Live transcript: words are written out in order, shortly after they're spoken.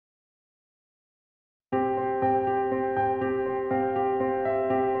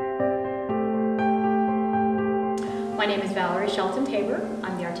My name is Shelton-Tabor.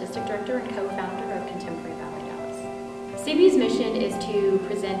 I'm the Artistic Director and co-founder of Contemporary Ballet Dallas. CBD's mission is to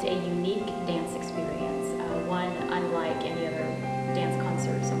present a unique dance experience, one unlike any other dance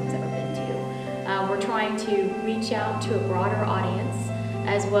concert someone's ever been to. We're trying to reach out to a broader audience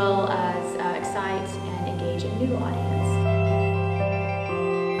as well as excite and engage a new audience.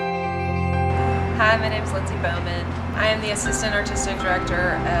 Hi, my name is Lindsay Bowman. I am the Assistant Artistic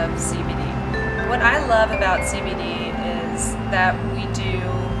Director of CBD. What I love about CBD is that we do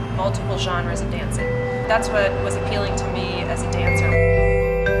multiple genres of dancing. That's what was appealing to me as a dancer.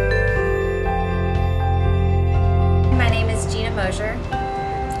 My name is Gina Mosier.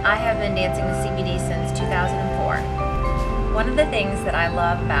 I have been dancing with CBD since 2004. One of the things that I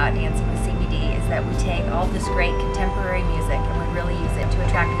love about dancing with CBD is that we take all this great contemporary music and we really use it to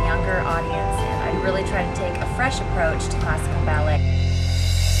attract a younger audience, and I really try to take a fresh approach to classical ballet.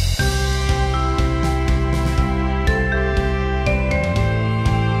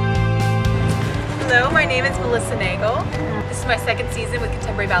 Hello, my name is Melissa Nagel. This is my second season with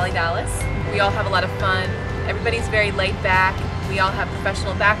Contemporary Ballet Dallas. We all have a lot of fun. Everybody's very laid back. We all have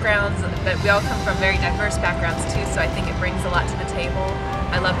professional backgrounds, but we all come from very diverse backgrounds too, so I think it brings a lot to the table.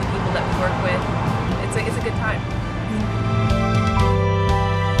 I love the people that we work with. It's a good time.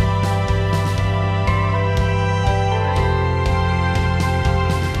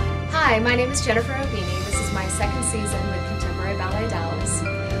 Hi, my name is Jennifer Obeney. This is my second season with Contemporary Ballet Dallas.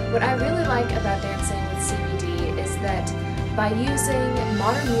 What I really like about dancing with CBD is that by using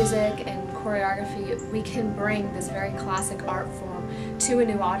modern music and choreography, we can bring this very classic art form to a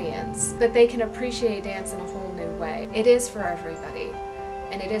new audience, that they can appreciate dance in a whole new way. It is for everybody,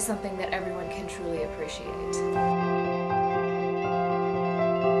 and it is something that everyone can truly appreciate.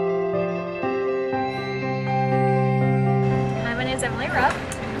 Hi, my name is Emily Rupp.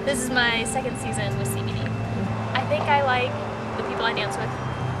 This is my second season with CBD. I think I like the people I dance with.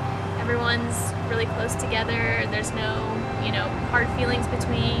 Everyone's really close together. There's no, hard feelings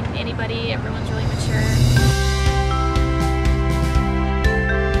between anybody. Everyone's really mature.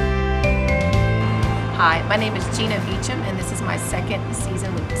 Hi, my name is Gina Beecham, and this is my second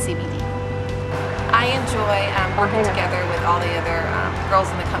season with CBD. I enjoy working together with all the other girls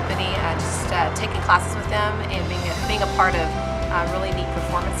in the company, just taking classes with them and being a part of really neat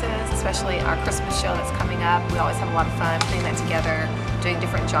performances, especially our Christmas show that's coming up. We always have a lot of fun putting that together, doing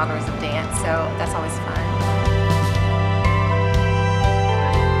different genres of dance, so that's always fun.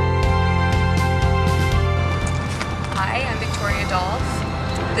 Hi, I'm Victoria Dolph.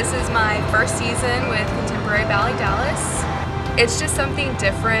 This is my first season with Contemporary Ballet Dallas. It's just something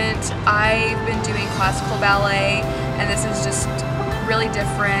different. I've been doing classical ballet, and this is just really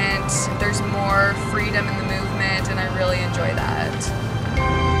different. There's more freedom in the movement, and I really enjoy that.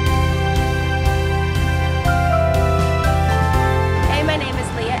 Hey, my name is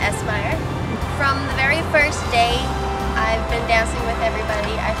Leah Esmeyer. From the very first day I've been dancing with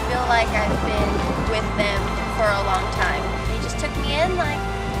everybody, I feel like I've been with them for a long time. They just took me in like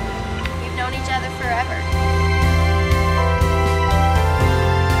we've known each other forever.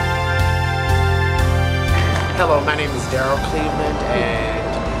 Hello, my name is Daryl Cleveland,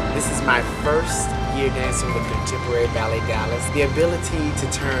 and this is my first year dancing with Contemporary Ballet Dallas. The ability to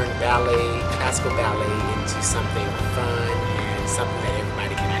turn ballet, classical ballet, into something fun and something that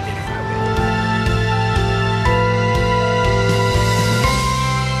everybody